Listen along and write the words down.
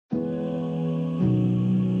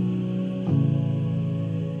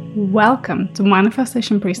Welcome to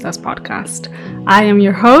Manifestation Priestess Podcast. I am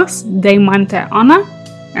your host, Deimante Anna,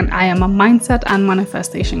 and I am a mindset and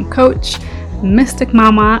manifestation coach, mystic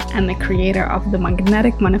mama, and the creator of the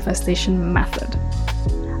Magnetic Manifestation Method.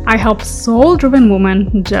 I help soul-driven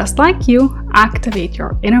women just like you activate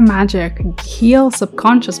your inner magic, heal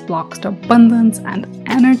subconscious blocks to abundance, and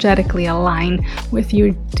energetically align with your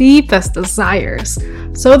deepest desires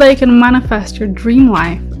so that you can manifest your dream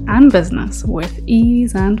life and business with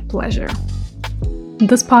ease and pleasure.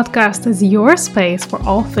 This podcast is your space for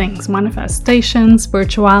all things manifestation,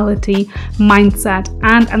 spirituality, mindset,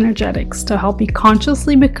 and energetics to help you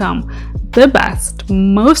consciously become the best,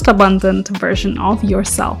 most abundant version of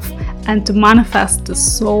yourself and to manifest the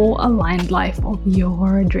soul-aligned life of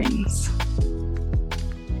your dreams.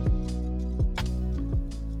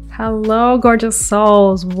 Hello, gorgeous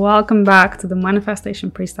souls. Welcome back to the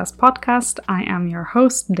Manifestation Priestess Podcast. I am your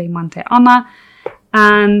host, Deimante Anna,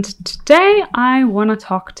 and today I want to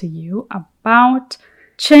talk to you about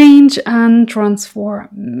change and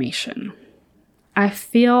transformation. I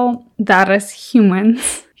feel that as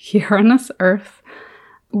humans here on this earth,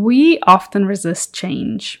 we often resist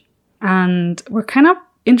change, and we're kind of,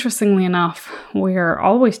 interestingly enough, we're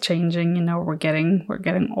always changing. We're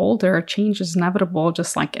getting older. Change is inevitable,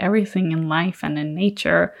 just like everything in life and in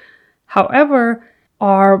nature. However,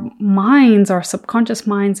 our minds, our subconscious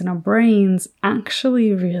minds and our brains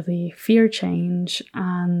actually really fear change,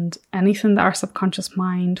 and anything that our subconscious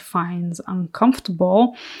mind finds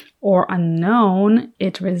uncomfortable or unknown,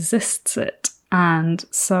 it resists it. And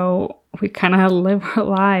so we kind of live our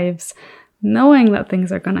lives knowing that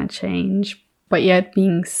things are going to change, but yet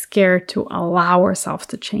being scared to allow ourselves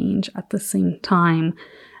to change at the same time,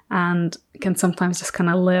 and can sometimes just kind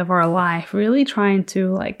of live our life really trying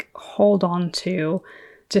to hold on to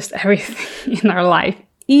just everything in our life,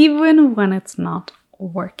 even when it's not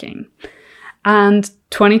working. And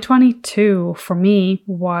 2022 for me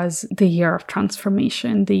was the year of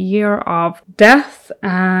transformation, the year of death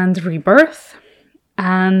and rebirth.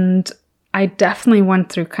 And I definitely went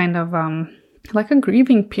through kind of a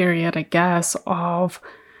grieving period, I guess, of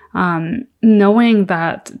knowing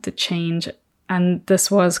that the change, and this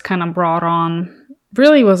was kind of brought on,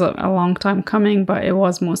 really was a long time coming, but it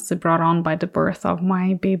was mostly brought on by the birth of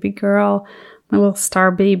my baby girl, my little star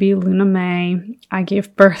baby, Luna May. I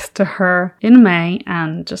gave birth to her in May,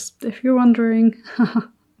 and just if you're wondering,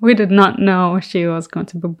 we did not know she was going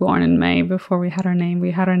to be born in May before we had her name.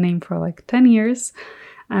 We had her name for 10 years.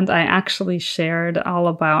 And I actually shared all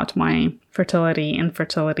about my fertility,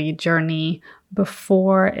 infertility journey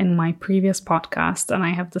before in my previous podcast. And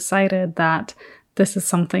I have decided that this is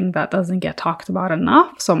something that doesn't get talked about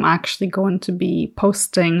enough. So I'm actually going to be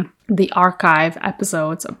posting the archive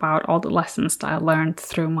episodes about all the lessons that I learned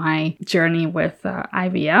through my journey with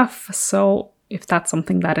IVF. So if that's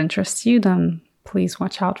something that interests you, then please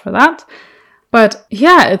watch out for that. But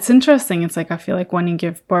yeah, it's interesting. It's I feel like when you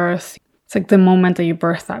give birth, it's the moment that you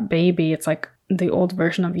birth that baby, it's the old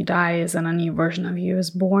version of you dies and a new version of you is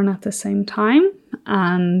born at the same time.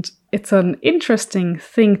 And it's an interesting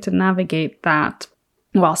thing to navigate that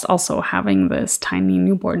whilst also having this tiny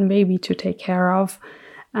newborn baby to take care of.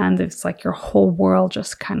 And it's your whole world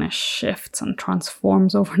just kind of shifts and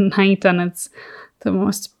transforms overnight. And it's the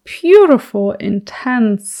most beautiful,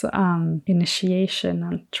 intense initiation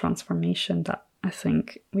and transformation that I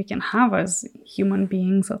think we can have as human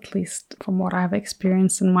beings, at least from what I've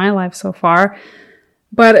experienced in my life so far.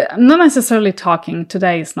 But I'm not necessarily talking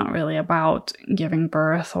today. It's not really about giving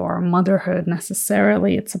birth or motherhood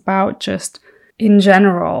necessarily. It's about just, in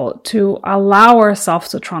general, to allow ourselves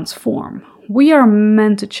to transform. We are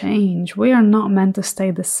meant to change. We are not meant to stay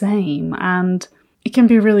the same. And it can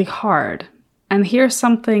be really hard. And here's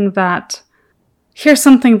something that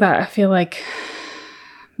I feel like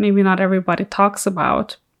maybe not everybody talks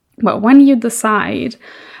about, but when you decide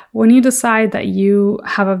that you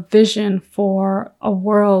have a vision for a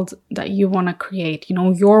world that you want to create,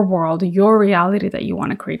 your world, your reality that you want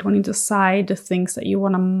to create, when you decide the things that you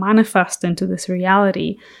want to manifest into this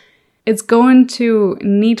reality, it's going to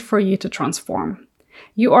need for you to transform.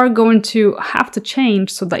 You are going to have to change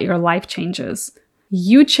so that your life changes.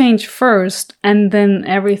 You change first, and then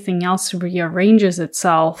everything else rearranges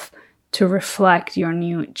itself to reflect your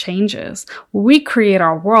new changes. We create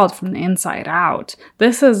our world from the inside out.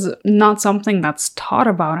 This is not something that's taught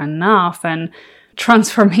about enough, and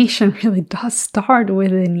transformation really does start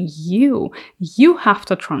within you. You have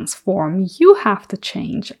to transform, you have to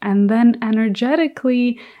change, and then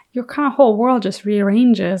energetically, your kind of whole world just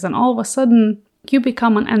rearranges, and all of a sudden, you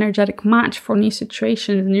become an energetic match for new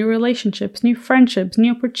situations, new relationships, new friendships,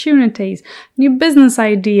 new opportunities, new business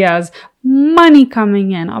ideas, money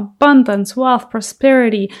coming in, abundance, wealth,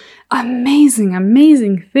 prosperity, amazing,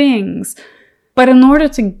 amazing things. But in order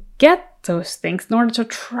to get those things, in order to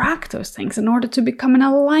attract those things, in order to become in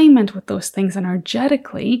alignment with those things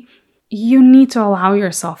energetically, you need to allow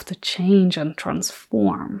yourself to change and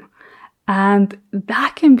transform. And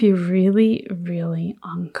that can be really, really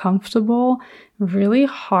uncomfortable, really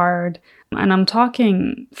hard. And I'm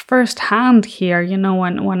talking firsthand here,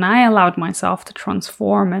 when I allowed myself to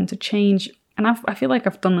transform and to change, and I feel like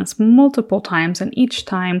I've done this multiple times, and each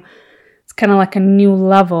time it's kind of like a new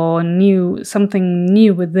level, something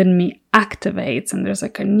new within me activates, and there's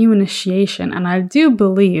like a new initiation. And I do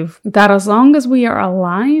believe that as long as we are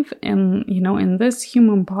alive in this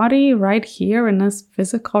human body right here in this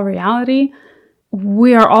physical reality,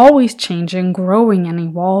 we are always changing, growing, and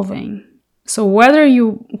evolving. So whether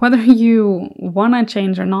you want to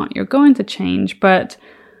change or not, you're going to change, but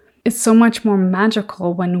it's so much more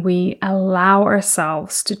magical when we allow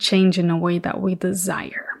ourselves to change in a way that we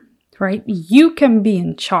desire. Right? You can be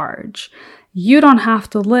in charge. You don't have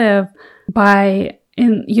to live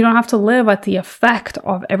you don't have to live at the effect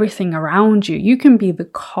of everything around you. You can be the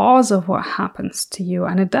cause of what happens to you.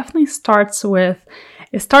 And it definitely starts with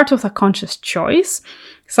a conscious choice.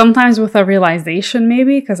 Sometimes with a realization,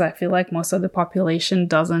 maybe, because I feel like most of the population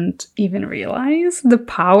doesn't even realize the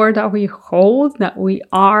power that we hold, that we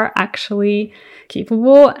are actually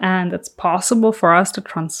capable, and it's possible for us to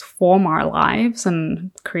transform our lives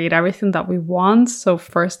and create everything that we want. So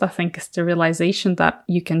first, I think, is the realization that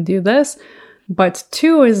you can do this. But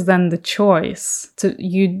two is then the choice.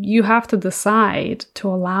 You have to decide to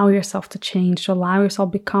allow yourself to change, to allow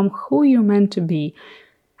yourself to become who you're meant to be.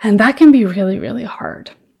 And that can be really, really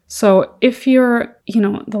hard. So if you're,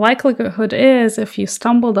 the likelihood is if you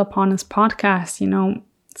stumbled upon this podcast,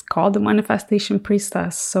 it's called The Manifestation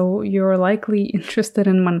Priestess. So you're likely interested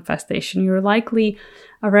in manifestation. You're likely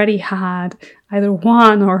already had either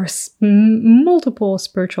one or multiple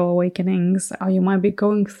spiritual awakenings, or you might be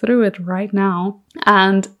going through it right now.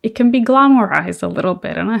 And it can be glamorized a little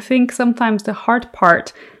bit. And I think sometimes the hard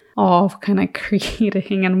part of kind of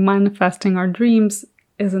creating and manifesting our dreams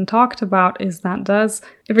isn't talked about is that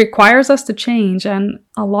it requires us to change. And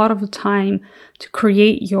a lot of the time, to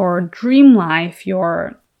create your dream life,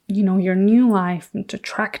 your new life, to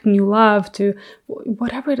attract new love, to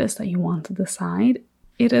whatever it is that you want to decide,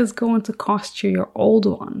 it is going to cost you your old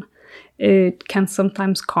one. It can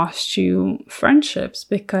sometimes cost you friendships,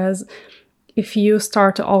 because if you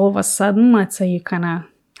start to all of a sudden, let's say you kind of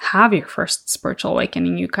have your first spiritual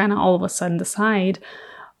awakening, you kind of all of a sudden decide,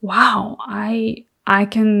 wow, I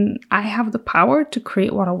have the power to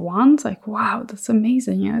create what I want. Like, wow, that's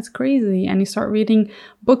amazing. Yeah, it's crazy. And you start reading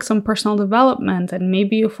books on personal development, and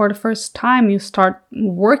maybe for the first time you start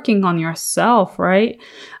working on yourself, right?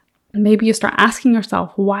 Maybe you start asking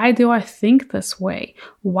yourself, why do I think this way?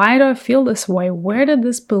 Why do I feel this way? Where did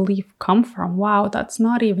this belief come from? Wow, that's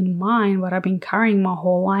not even mine, but I've been carrying my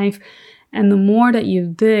whole life. And the more that you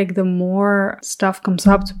dig, the more stuff comes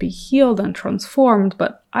up to be healed and transformed.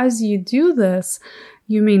 But as you do this,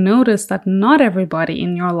 you may notice that not everybody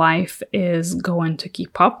in your life is going to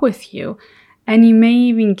keep up with you. And you may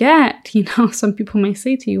even get, some people may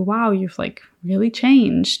say to you, wow, you've really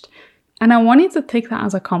changed. And I want you to take that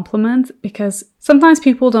as a compliment, because sometimes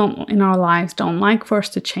people in our lives don't like for us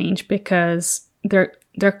to change because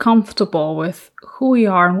they're comfortable with who we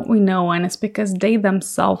are and what we know, and it's because they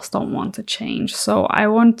themselves don't want to change. So I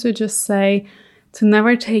want to just say to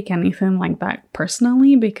never take anything like that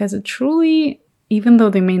personally, because it truly, even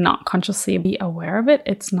though they may not consciously be aware of it,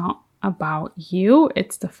 it's not about you.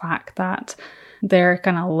 It's the fact that they're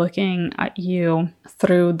kind of looking at you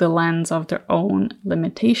through the lens of their own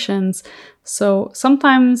limitations. So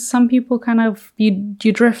sometimes some people you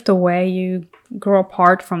drift away, you grow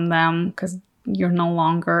apart from them because you're no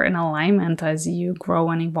longer in alignment as you grow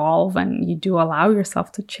and evolve, and you do allow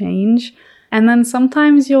yourself to change. And then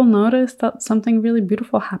sometimes you'll notice that something really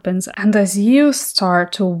beautiful happens. And as you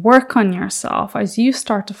start to work on yourself, as you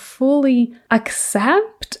start to fully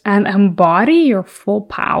accept and embody your full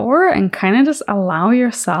power and kind of just allow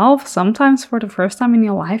yourself, sometimes for the first time in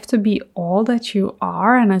your life, to be all that you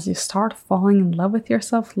are. And as you start falling in love with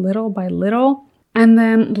yourself little by little, and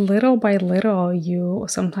then little by little, you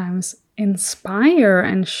sometimes inspire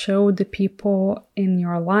and show the people in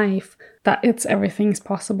your life that everything's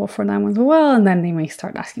possible for them as well. And then they may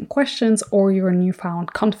start asking questions, or your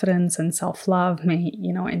newfound confidence and self-love may,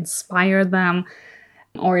 inspire them.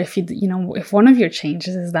 Or if if one of your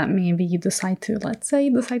changes is that maybe you decide to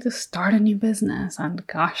start a new business, and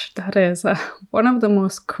gosh, that is one of the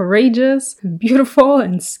most courageous and beautiful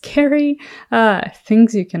and scary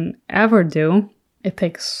things you can ever do. It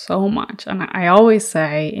takes so much. And I always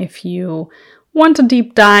say, if you want to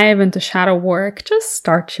deep dive into shadow work, just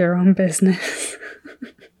start your own business.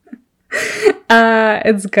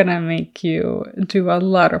 It's gonna make you do a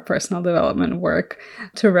lot of personal development work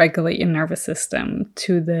to regulate your nervous system,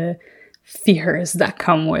 to the fears that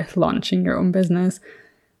come with launching your own business.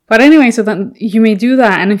 But anyway, so then you may do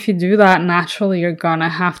that. And if you do that, naturally, you're gonna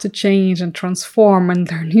have to change and transform and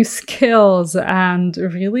learn new skills and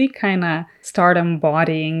really kind of start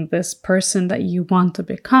embodying this person that you want to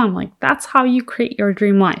become. Like, that's how you create your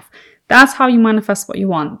dream life. That's how you manifest what you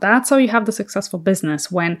want. That's how you have the successful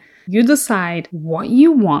business, when you decide what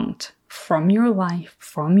you want from your life,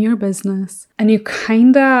 from your business, and you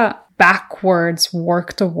kind of backwards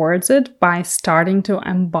work towards it by starting to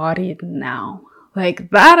embody it now. Like,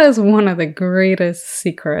 that is one of the greatest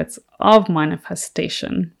secrets of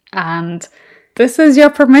manifestation. And this is your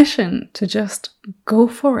permission to just go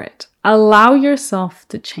for it. Allow yourself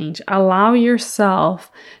to change. Allow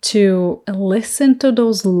yourself to listen to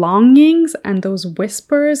those longings and those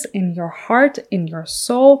whispers in your heart, in your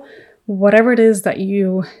soul, whatever it is that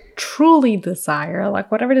you truly desire,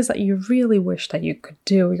 like whatever it is that you really wish that you could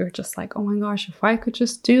do. You're just like, oh my gosh, if I could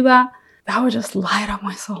just do that, that would just light up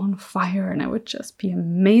my soul on fire and it would just be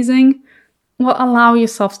amazing. Well, allow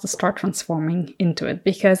yourself to start transforming into it.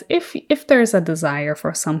 Because if there's a desire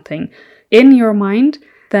for something in your mind,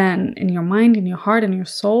 then in your mind, in your heart, in your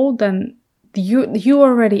soul, then you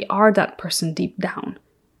already are that person deep down.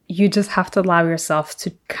 You just have to allow yourself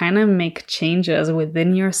to kind of make changes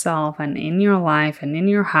within yourself and in your life and in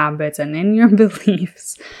your habits and in your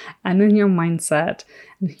beliefs and in your mindset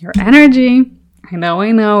and your energy. I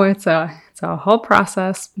know, it's a whole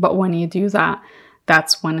process, but when you do that,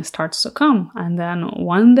 that's when it starts to come. And then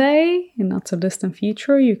one day, in not so distant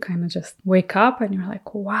future, you kind of just wake up and you're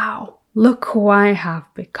like, wow, look who I have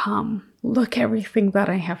become. Look everything that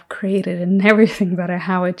I have created and everything that I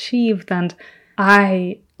have achieved. And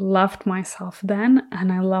I loved myself then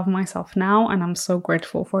and I love myself now. And I'm so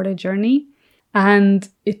grateful for the journey. And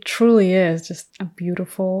it truly is just a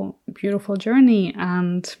beautiful, beautiful journey.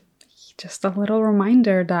 And just a little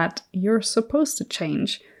reminder that you're supposed to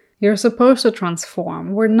change. You're supposed to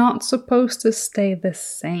transform. We're not supposed to stay the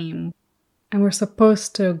same. And we're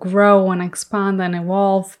supposed to grow and expand and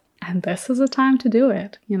evolve. And this is a time to do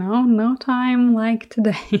it, no time like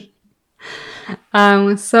today.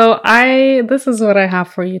 This is what I have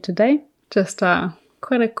for you today. Just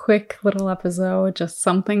quite a quick little episode, just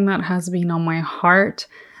something that has been on my heart,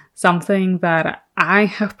 something that I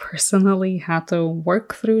have personally had to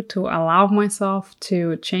work through to allow myself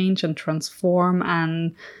to change and transform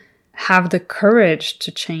and have the courage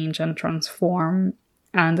to change and transform.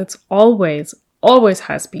 And it's always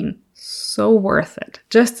has been so worth it.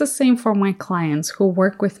 Just the same for my clients who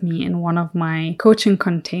work with me in one of my coaching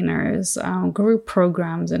containers, group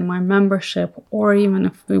programs, in my membership, or even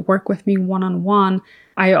if they work with me one-on-one,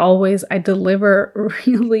 I deliver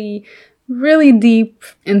really, really deep,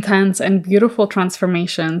 intense, and beautiful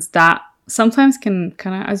transformations that sometimes can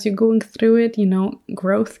kind of, as you're going through it,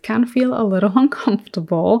 growth can feel a little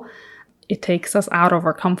uncomfortable. It takes us out of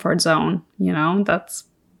our comfort zone.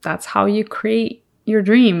 That's how you create your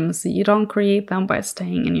dreams. You don't create them by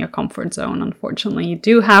staying in your comfort zone. Unfortunately, you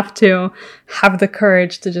do have to have the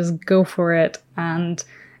courage to just go for it. And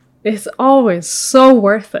it's always so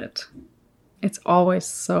worth it. It's always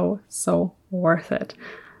so worth it.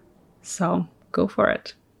 So go for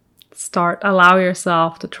it. Allow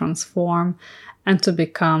yourself to transform and to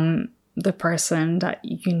become the person that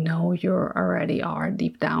you already are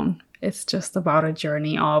deep down. It's just about a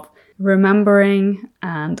journey of remembering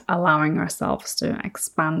and allowing ourselves to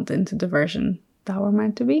expand into the version that we're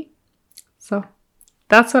meant to be. So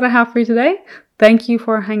that's what I have for you today. Thank you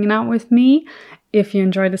for hanging out with me. If you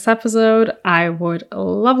enjoyed this episode, I would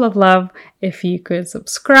love if you could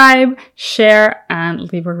subscribe, share,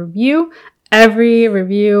 and leave a review. Every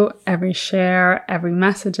review, every share, every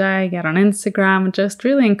message I get on Instagram just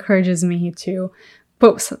really encourages me to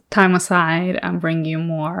put time aside and bring you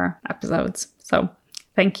more episodes. So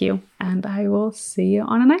thank you, and I will see you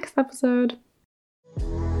on the next episode.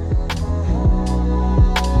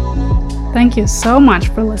 Thank you so much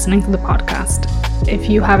for listening to the podcast. If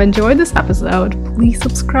you have enjoyed this episode, please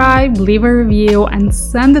subscribe, leave a review, and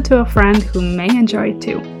send it to a friend who may enjoy it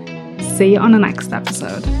too. See you on the next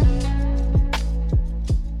episode.